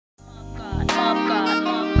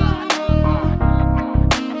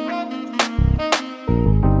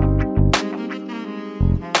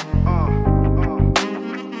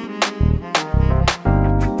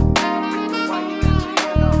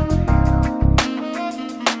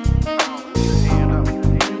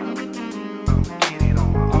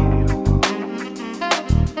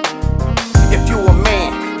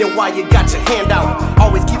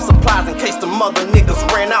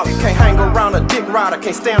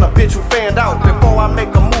can't stand a bitch who fanned out. Before I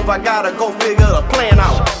make a move, I gotta go figure the plan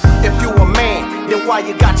out. If you a man, then why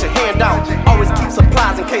you got your hand out? Always keep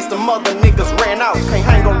supplies in case the mother niggas ran out. Can't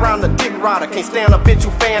hang around the dick rider, can't stand a bitch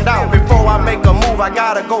who fanned out. Before I make a move, I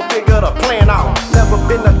gotta go figure the plan out. Never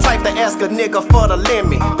been the type to ask a nigga for the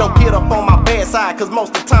limit. Don't get up on my bad side, cause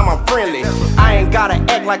most of the time I'm friendly. I ain't gotta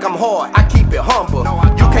act like I'm hard, I keep it humble.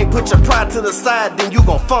 You can't put your pride to the side, then you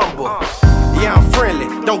gon' fumble. Yeah, I'm friendly,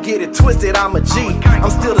 don't get it twisted, I'm a G.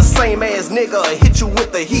 I'm still the same ass nigga, hit you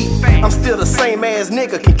with the heat. I'm still the same ass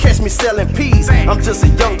nigga, can catch me selling peas. I'm just a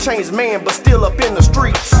young changed man, but still up in the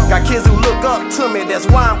streets. Got kids who look up to me, that's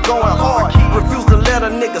why I'm going hard. Refuse to let a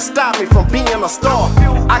nigga stop me from being a star.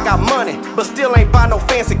 I got money, but still ain't buy no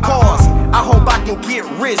fancy cars. I hope I can get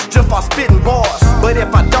rich just by spitting bars. But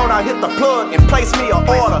if I don't, I'll hit the plug and place me an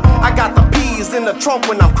order. I got the peas in the trunk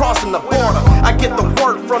when I'm crossing the border. I get the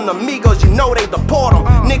work from the Migos, you know they deport them.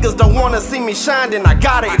 Niggas don't wanna see me shine, then I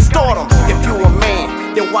gotta extort them. If you a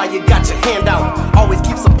man, then why you got your hand out? Always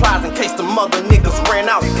keep supplies in case the mother niggas ran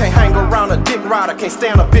out. Can't hang around a dick rider, can't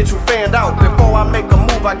stand a bitch who fanned out. Before I make a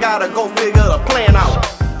move, I gotta go figure the plan out.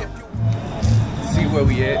 See where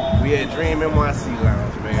we at? We at Dream NYC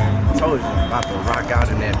Lounge, man. Told you, I'm about to rock out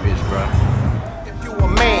in that bitch, bro. If you a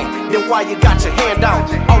man, then why you got your hand out?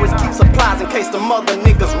 Always keep supplies in case the mother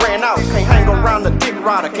niggas ran out. Can't hang around the dick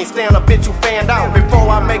rider, can't stand a bitch who fanned out. Before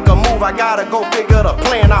I make a move, I gotta go figure the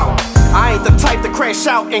plan out. I ain't the type to crash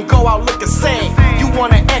out and go out looking sad. You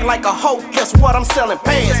wanna act like a hoe, guess what, I'm selling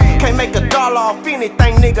pants. Can't make $1 off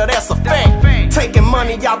anything, nigga, that's a fact. Taking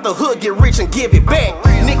money out the hood, get rich and give it back.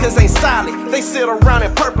 Niggas ain't solid, they sit around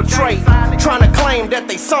and perpetrate, trying to claim that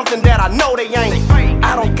they something that I know they ain't.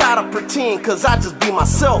 I don't gotta pretend, cause I just be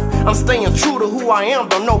myself. I'm staying true to who I am,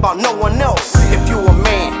 don't know about no one else. If you a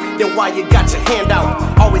man, then why you got your hand out?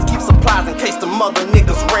 Always keep supplies in case the mother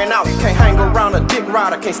niggas ran out. Can't hang around a dick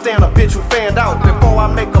rider, can't stand a bitch who fanned out. Before I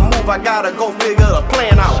make a move, I gotta go figure the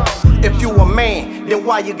plan out. If you a man, then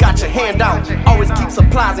why you got your hand out? Always keep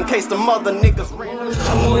supplies in case the mother niggas ran out.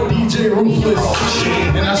 I'm DJ Ruthless,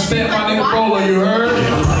 and I stand my nigga Bola, you heard?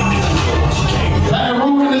 I ain't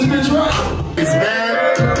ruling this bitch right. It's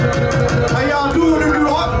bad. How y'all doing in New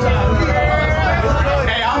York?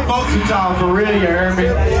 Hey, I'm fucking with y'all for real, you heard me?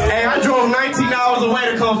 Hey, I drove 19 hours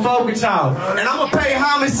away to come fuck with y'all. And I'm gonna pay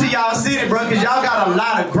homage to y'all city, bro, cause y'all got a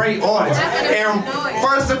lot of great artists. And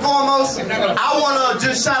first and foremost, I wanna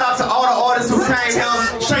just shout out to all the artists who came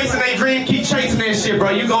here, chasing their dream, keep chasing that shit, bro.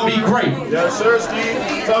 You gonna be great. Yes, sir,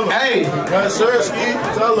 Ski. Tell them. Hey. Yes, sir, Ski.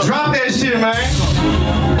 Tell them. Drop that shit, man.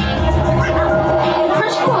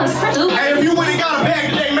 Hey, if you would've got a bag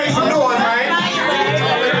today, make some noise, man.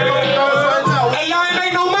 Hey, y'all ain't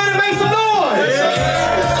make no money, make some noise.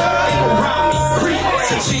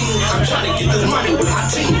 I'm trying to get this money with my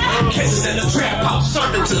team. Catches in the trap house,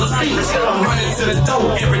 serving to the fiends. I'm running to the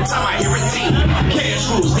door every time I hear a team. Cash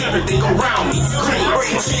rules, everything around me. Cream,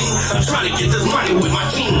 team. I'm trying to get this money with my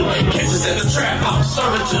team. Catches in the trap house,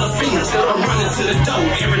 serving to the fiends. I'm running to the door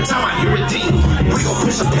every time I hear a team. We gon'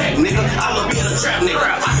 push a pack, nigga. I love being a trap nigga.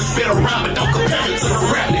 I can spit around, but don't compare me to the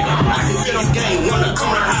rap nigga. I can feel this game, wanna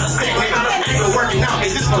come learn how to stack, nigga. Ain't been working out,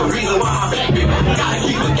 is this the reason why I'm back, nigga? Gotta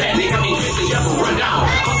keep a cat, nigga, in case they ever run down.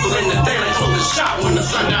 Hustle in the day, like close the shop when the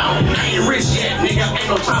sun down. I ain't rich yet, nigga, ain't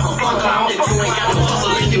no time for fun clown. If you ain't got no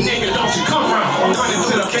hustle in you, nigga, don't you come round. I'm running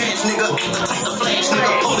to the cash, nigga, ain't the type to flash,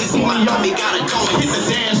 nigga. Police see my mommy, gotta go and hit the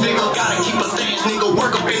dance, nigga. Gotta keep a stash, nigga,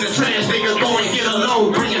 work up in the trash, nigga. Go and get a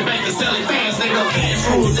load, bring it back and sell it fast, nigga. Cash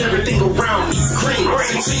rules everything around me. Cream,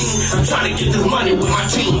 team. I'm trying to get this money with my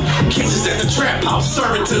team. Catches at the trap house,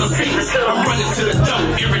 serving to the fiends. I'm running to the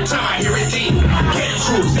dope every time I hear a team. Cash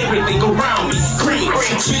rules everything around me. Cream,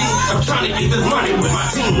 team. I'm trying to get this money with my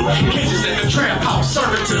team. Catches at the trap house,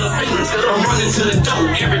 serving to the fiends. I'm running to the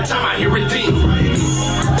dope every time I hear a team.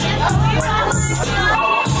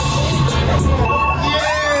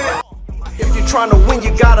 If you're trying to win,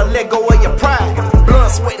 you gotta let go of your pride.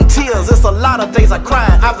 Blood, sweat, and tears, it's a lot of days I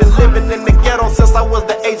cried. I've been living in the ghetto since I was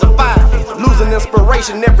the age of 5. Losing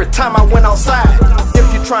inspiration every time I went outside.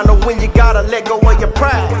 If you're trying to win, you gotta let go of your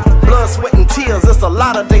pride. Blood, sweat, and tears, it's a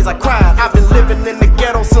lot of days I cried. I've been living in the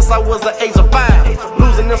ghetto since I was the age of 5.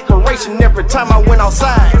 Losing inspiration every time I went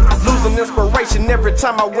outside. Losing inspiration every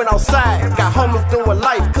time I went outside. Got homies doing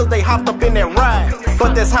life cause they hopped up in that ride.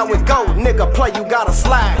 But that's how it go, nigga, play, you gotta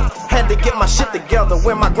slide. Had to get my shit together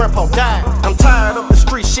when my grandpa died. I'm tired of the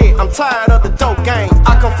street shit, I'm tired of the dope game.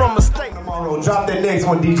 I come from a state. Drop that next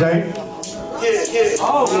one, DJ. Yeah.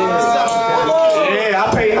 Oh, yeah. Yeah, I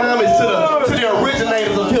pay homage to the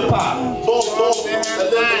originators of hip hop. Boom, boom.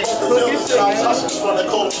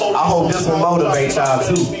 I hope this will motivate y'all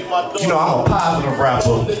too. You know, I'm a positive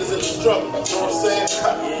rapper.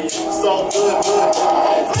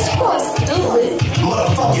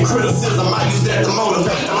 Motherfucking criticism, I use that to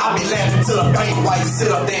motivate. I be laughing to the bank while you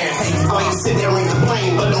sit up there and hate. While you sit there and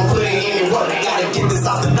complain, but don't put in any work. Gotta get this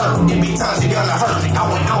out the dirt. It be times you're gonna hurt.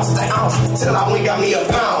 I went ounce to ounce till I went got me a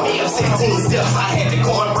pound. 16 steps, I had to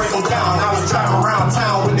go and break them down. I was driving around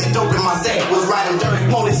town with that dope in my sack. Was riding dirty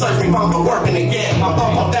pony, surfing bumper, working again. My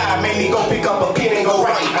bumper died, made me go pick up a pen and go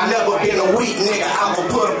right. I never been a weak nigga, I will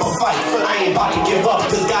put up a fight. I ain't about to give up,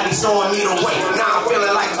 cause God is showing me the way. Now I'm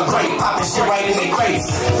feeling like a great, popping shit right in their face.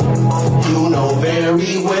 You know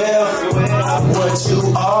very well what you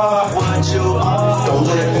are. Don't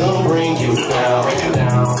let them bring you down,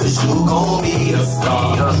 cause you gon' be a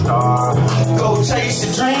star. Go chase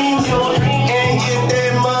your dreams and get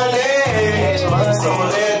that money. So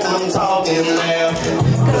let them talk and laugh,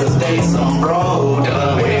 cause they some bro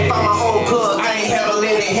dumb. When they find my whole club, I ain't have a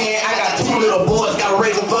lend hand. I got 2 little boys, gotta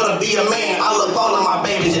raise them for to be a man. I love all of my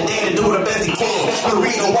babies, your daddy do the best he can. The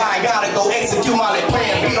reason why I gotta go execute my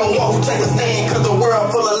plan. Be the one who take a stand, cause the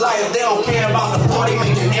world full of liars. They don't care about the party,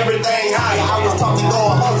 making everything higher. I was taught to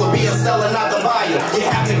go and hustle, be a seller, not the buyer. You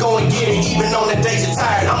have to go and get it, even on the days you're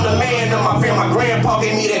tired. I'm the man of my family, my grandpa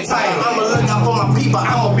gave me that title. I'ma look out for my people,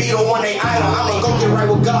 I'ma be the one they idol. I'ma go get right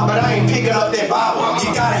with God, but I ain't picking up that Bible.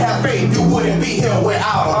 You gotta have faith, you wouldn't be here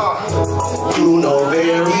without him. You know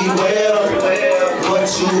very well what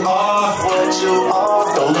you are.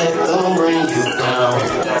 Don't let them bring you down,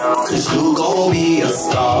 cause you gon' be a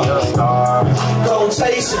star. Go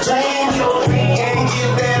chase your dreams and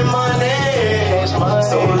get that money.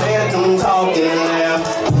 So let them talk and laugh,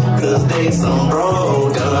 cause they some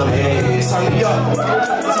bro dummies. Turn me up,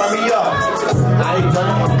 I ain't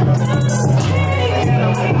done.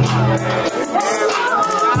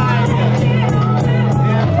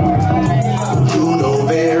 You know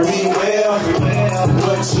very well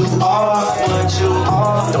what you are.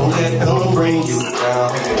 Don't let them bring you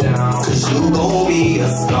down, cause you gon' be a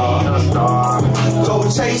star. Go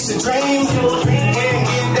chase your dreams and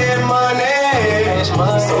get that money.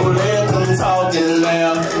 So let them talk and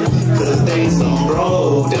laugh, cause they some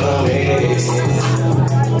bro dummies.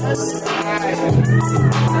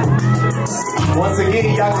 Once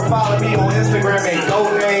again, y'all can follow me on Instagram at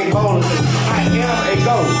Bola. I am a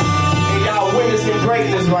GOAT, and y'all witnessing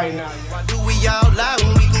greatness right now. Why do we all lie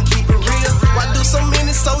when we can keep it real? Why do so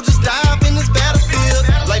many soldiers die up in this battlefield?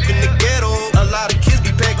 Life in the ghetto, a lot of kids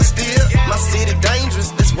be packing steel. My city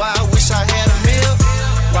dangerous, that's why I wish I had a meal.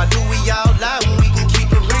 Why do we all lie when we can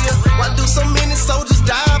keep it real? Why do so many soldiers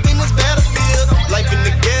die up in this battlefield? Life in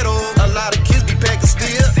the ghetto, a lot of kids be packing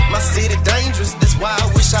steel. My city dangerous, that's why I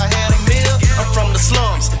wish I had a meal. I'm from the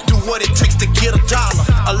slums, do what it takes to get $1.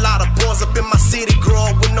 A lot of boys up in my city grow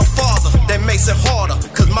up with no father. That makes it harder,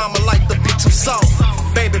 cause mama like to be too soft.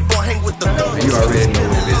 Baby boy hang with the thugs. You already know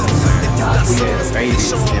what it is. We had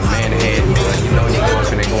babies and Manhattan, but you know your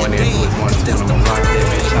boys and they going in with one to them and rock that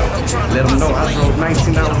bitch out. Let them know I drove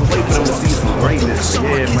 19 hours away for them to see some greatness. But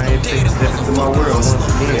yeah, man, it takes a step to my world once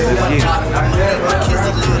again. Let's get I my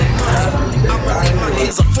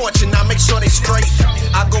kids a fortune, I make sure they straight.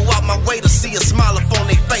 I go out my way to see a smile up on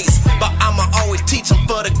their face, but I'ma always teach them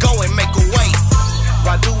for to go and make a way.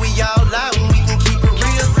 Why do we all lie when we can keep it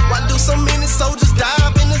real? Why do so many soldiers die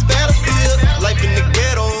up in this battlefield? Life in the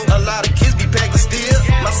ghetto, a lot of kids be packing steel.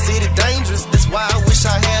 My city dangerous, that's why I wish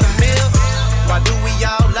I had a meal. Why do we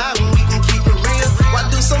all lie when we can keep it real? Why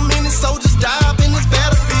do so many soldiers die up in this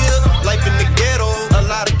battlefield? Life in the ghetto, a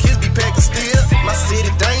lot of kids be packing steel. My city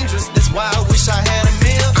dangerous, that's why I wish I had a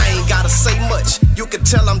meal. I ain't gotta say much, you can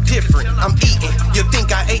tell I'm different. I'm eating, you think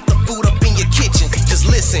I ate the food up in your kitchen. Just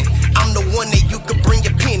listen, I'm the one that you could bring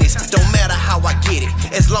your pennies. Don't matter how I get it,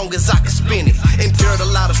 as long as I can spin it. Endured a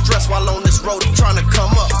lot of stress while on this road of trying to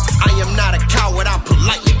come up. I am not a coward, I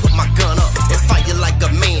politely put my gun up and fight you like a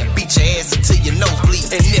man. Beat your ass until your nose bleed.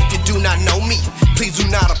 And if you do not know me, please do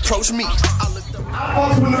not approach me. I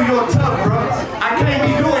fucks with New York tough, bro. I can't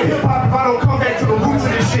be doing hip-hop if I don't come back to the roots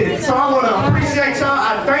of this shit. So I want to appreciate y'all.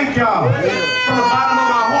 I thank y'all from the bottom of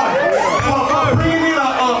my heart for bringing in a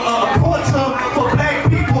culture for black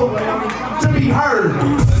people to be heard.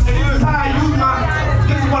 This is how I use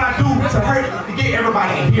this is what I do to get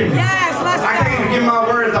everybody to hear me. Yes, let's I can't even get my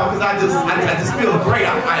words out because I just feel great.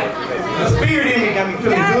 The spirit in me got me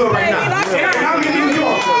feeling good right now. And I'm in New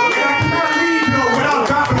York. And I cannot leave without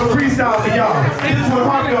dropping a freestyle to y'all. This is what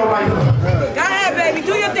I feel right now. Go ahead, baby.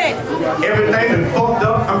 Do your thing. Everything been fucked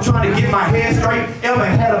up. I'm trying to get my head straight. Ever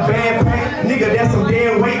had a bad pain? Nigga, that's some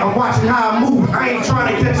dead weight. I'm watching how I move. I ain't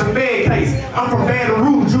trying to catch a bad case. I'm from Baton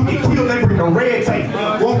Rouge. You get killed, they bring the red tape.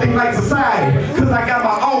 Won't think like society, cause I got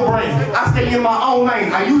my own brain. I stay in my own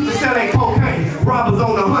lane. I used to sell that cocaine. Robbers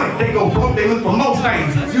on the hunt. They go broke, they look for most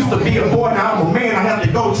things. Used to be a boy, now I'm a man. I have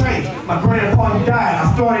to go change. My grandpa, he died.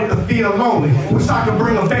 I started to feel lonely. Wish I could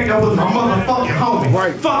bring her back. That was my motherfucking homie.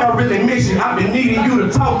 Right. Fuck, I really miss you. I've been needing you to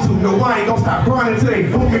talk to. No, I ain't gonna stop grinding till they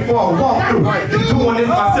book me for a walkthrough. Right. Been doing this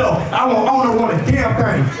myself. I won't own a damn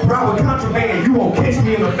thing. Ride with contraband, you won't catch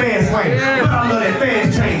me in the fast lane. But I love that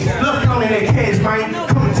fast change. Love counting that cash, man.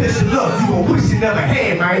 Come and test your luck. You gon' wish you never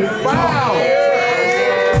had, man. Wow.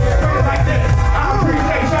 Like that. I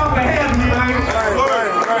appreciate y'all for having me, man.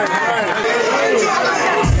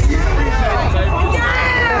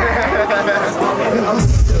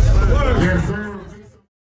 Yes, sir.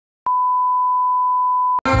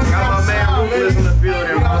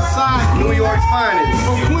 New York's finest.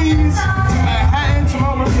 From Queens to Manhattan to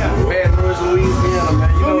all over here. Baton Rouge, Louisiana,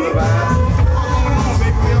 man. You know the vibe.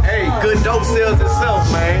 Hey, good dope sells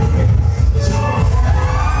itself, man.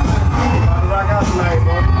 About to rock out tonight,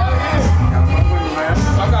 boy. Got my money, man.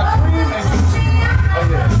 I got cream and Oh,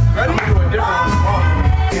 yeah. Ready to do a different one.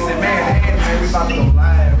 Is it Manhattan, man? We about to go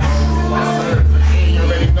live. You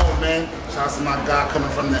already know, man. Shouts to my guy coming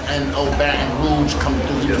from the NO Baton Rouge, coming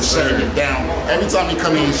through. He been shutting it down. Every time he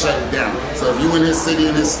come in, he shut it down. So if you in his city,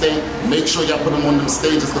 in his state, make sure y'all put him on them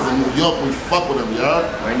stages, because in New York, we fuck with him, y'all.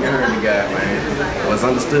 Man, you heard the guy, man. What's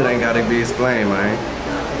understood ain't gotta be explained, man.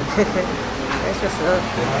 That's what's up.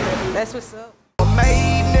 That's what's up.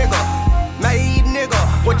 Made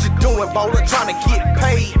nigga, what you doing, Bola? Trying to get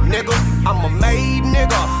paid, nigga. I'm a made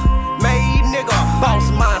nigga. Boss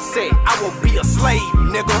mindset, I won't be a slave,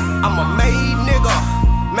 nigga. I'm a made nigga.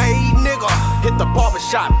 Hit the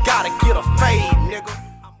barbershop, gotta get a fade,